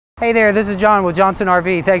Hey there, this is John with Johnson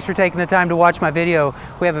RV. Thanks for taking the time to watch my video.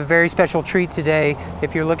 We have a very special treat today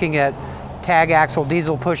if you're looking at tag axle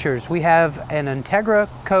diesel pushers. We have an Entergra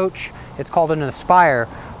coach. It's called an Aspire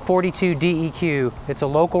 42 DEQ. It's a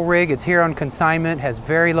local rig. It's here on consignment, has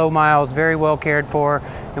very low miles, very well cared for,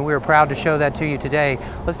 and we are proud to show that to you today.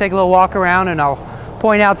 Let's take a little walk around and I'll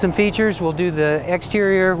point out some features. We'll do the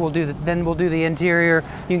exterior, then we'll do the interior.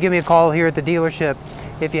 You can give me a call here at the dealership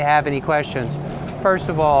if you have any questions. First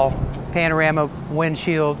of all, panorama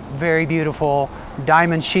windshield, very beautiful.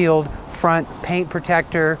 Diamond shield, front paint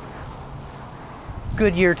protector,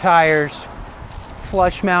 Goodyear tires,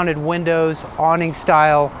 flush mounted windows, awning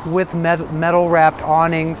style with metal wrapped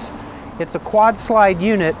awnings. It's a quad slide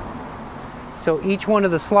unit, so each one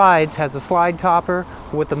of the slides has a slide topper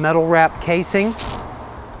with a metal wrapped casing.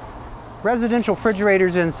 Residential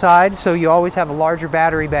refrigerators inside, so you always have a larger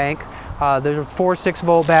battery bank. There are 4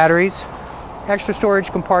 6-volt batteries. Extra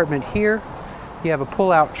storage compartment here. You have a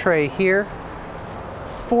pull-out tray here.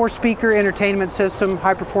 4-speaker entertainment system,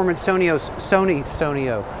 high-performance Sony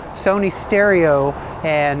stereo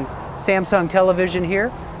and Samsung television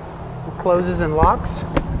here. It closes and locks.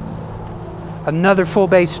 Another full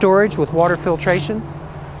base storage with water filtration.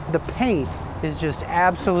 The paint is just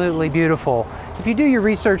absolutely beautiful. If you do your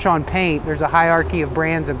research on paint, there's a hierarchy of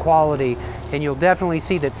brands and quality, and you'll definitely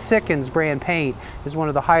see that Sicken's brand paint is one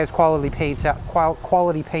of the highest quality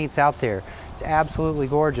paints out there. It's absolutely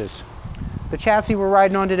gorgeous. The chassis we're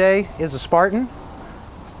riding on today is a Spartan.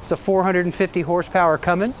 It's a 450 horsepower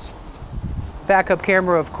Cummins. Backup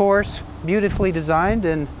camera, of course, beautifully designed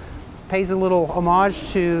and pays a little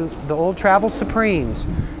homage to the old Travel Supremes.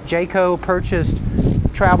 Jayco purchased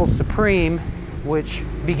Travel Supreme, which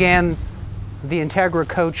began the Entergra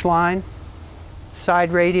coach line.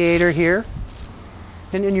 Side radiator here.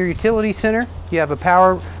 And in your utility center, you have a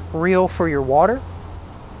power reel for your water.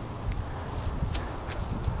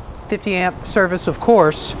 50 amp service, of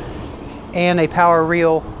course, and a power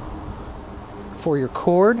reel for your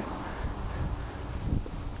cord.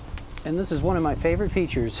 And this is one of my favorite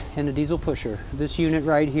features in a diesel pusher. This unit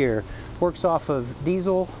right here works off of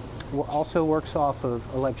diesel, also works off of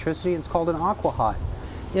electricity. It's called an aquahot.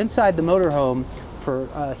 Inside the motorhome,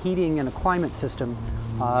 for heating and a climate system,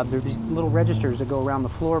 there are these little registers that go around the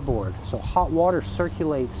floorboard. So hot water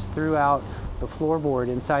circulates throughout the floorboard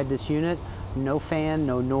inside this unit. No fan,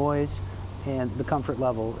 no noise, and the comfort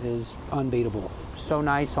level is unbeatable. So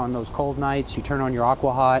nice on those cold nights. You turn on your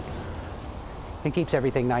aquahot and keeps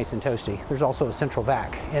everything nice and toasty. There's also a central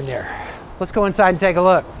vac in there. Let's go inside and take a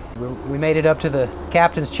look. We made it up to the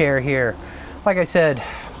captain's chair here. Like I said,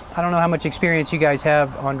 I don't know how much experience you guys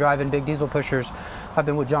have on driving big diesel pushers. I've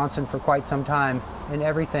been with Johnson for quite some time, and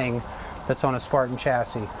everything that's on a Spartan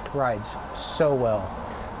chassis rides so well.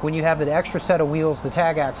 When you have the extra set of wheels, the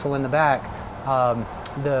tag axle in the back,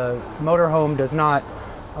 the motorhome does not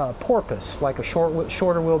porpoise like a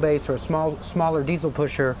shorter wheelbase or a smaller diesel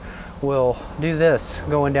pusher will do this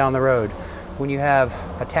going down the road. When you have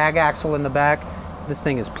a tag axle in the back, this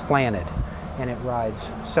thing is planted and it rides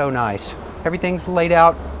so nice. Everything's laid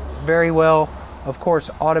out very well. Of course,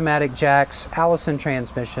 automatic jacks, Allison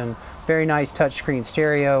transmission, very nice touchscreen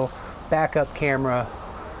stereo, backup camera,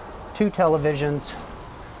 2 televisions.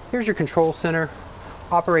 Here's your control center.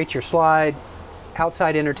 Operate your slide,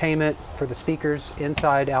 outside entertainment for the speakers,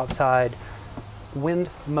 inside, outside, wind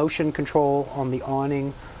motion control on the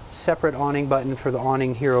awning, separate awning button for the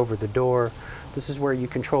awning here over the door. This is where you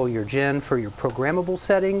control your gen for your programmable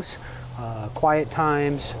settings, quiet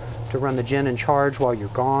times, to run the gen and charge while you're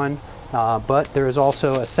gone. But there is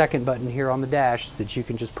also a second button here on the dash that you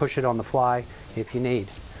can just push it on the fly if you need.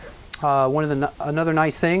 Another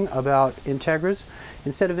nice thing about Entegras,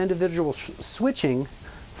 instead of individual switching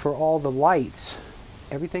for all the lights,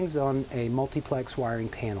 everything's on a multiplex wiring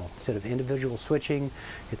panel. Instead of individual switching,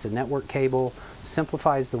 it's a network cable,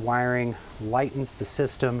 simplifies the wiring, lightens the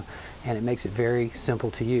system, and it makes it very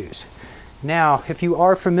simple to use. Now, if you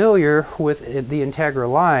are familiar with the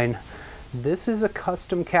Entergra line, this is a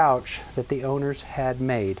custom couch that the owners had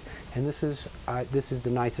made, and this is the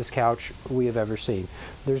nicest couch we have ever seen.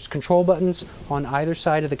 There's control buttons on either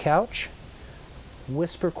side of the couch,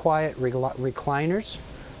 whisper quiet recliners.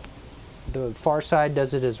 The far side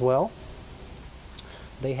does it as well.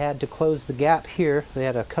 They had to close the gap here. They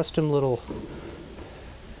had a custom little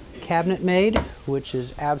cabinet made, which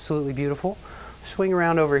is absolutely beautiful. Swing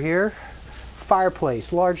around over here.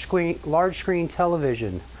 Fireplace, large screen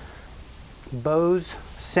television, Bose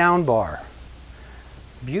soundbar,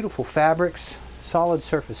 beautiful fabrics, solid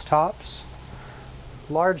surface tops,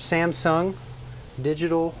 large Samsung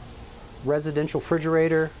digital residential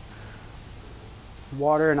refrigerator,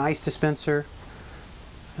 water and ice dispenser.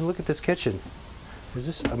 And look at this kitchen. Is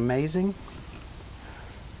this amazing?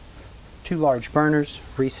 2 large burners,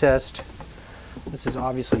 recessed. This has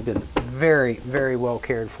obviously been very, very well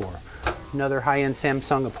cared for. Another high-end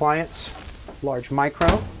Samsung appliance, large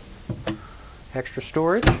micro, extra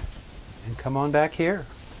storage, and come on back here.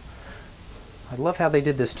 I love how they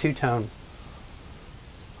did this two-tone.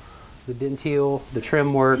 The dentile, the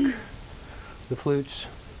trim work, the flutes.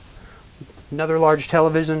 Another large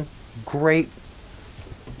television, great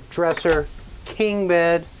dresser, king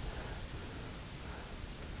bed.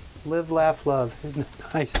 Live, laugh, love. Isn't it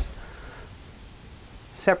nice?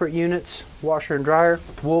 Separate units, washer and dryer,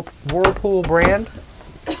 Whirlpool brand.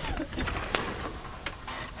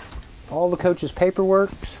 All the coach's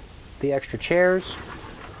paperwork, the extra chairs,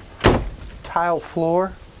 tile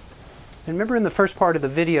floor. And remember in the first part of the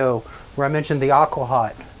video where I mentioned the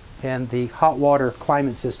AquaHot and the hot water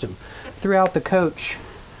climate system. Throughout the coach,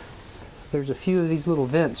 there's a few of these little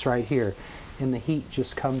vents right here, and the heat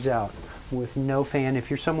just comes out with no fan.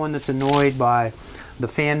 If you're someone that's annoyed by the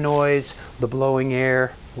fan noise, the blowing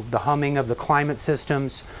air, the humming of the climate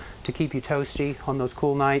systems to keep you toasty on those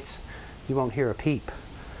cool nights, you won't hear a peep.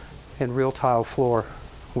 And real tile floor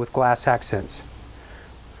with glass accents.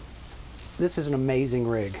 This is an amazing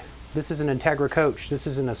rig. This is an Entergra coach. This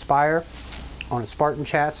is an Aspire on a Spartan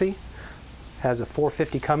chassis. Has a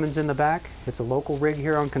 450 Cummins in the back. It's a local rig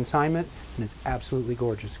here on consignment, and it's absolutely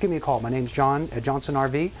gorgeous. Give me a call. My name's John at Johnson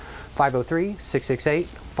RV,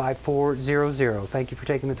 503-668-5400. Thank you for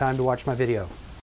taking the time to watch my video.